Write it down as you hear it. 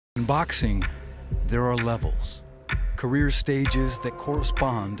In boxing, there are levels, career stages that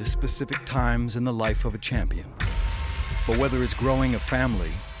correspond to specific times in the life of a champion. But whether it's growing a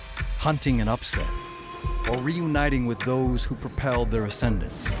family, hunting an upset, or reuniting with those who propelled their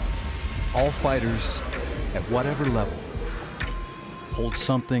ascendance, all fighters, at whatever level, hold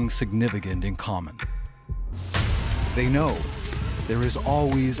something significant in common. They know there is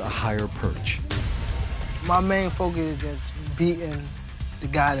always a higher perch. My main focus is just beating the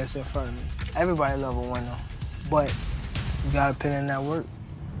guy that's in front of me. Everybody level one though, but you gotta put in that work.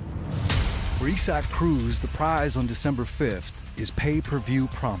 For Cruz, the prize on December 5th is pay-per-view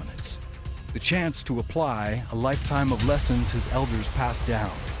prominence. The chance to apply a lifetime of lessons his elders passed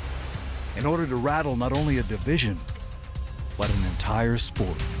down in order to rattle not only a division, but an entire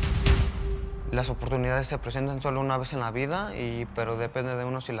sport. Las oportunidades se presentan solo una vez en la vida, pero depende de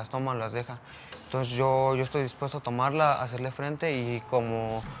uno si las toma o las deja. Entonces yo estoy dispuesto a tomarla, a hacerle frente y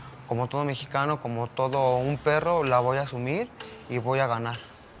como todo mexicano, como todo un perro, la voy a asumir y voy a ganar.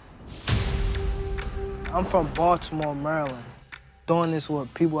 I'm from Baltimore, Maryland, doing this with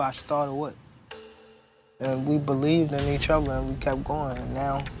people I started with. And we believed in each other and we kept going. And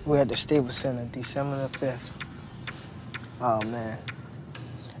now we're at the Staples Center, December the 5th. Oh man,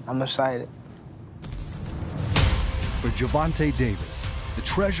 I'm excited. For Gervonta Davis, the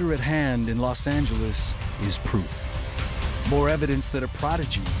treasure at hand in Los Angeles is proof. More evidence that a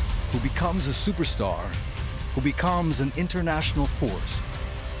prodigy who becomes a superstar, who becomes an international force,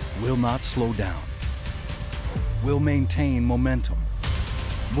 will not slow down, will maintain momentum,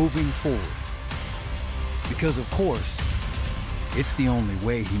 moving forward. Because of course, it's the only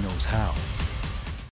way he knows how.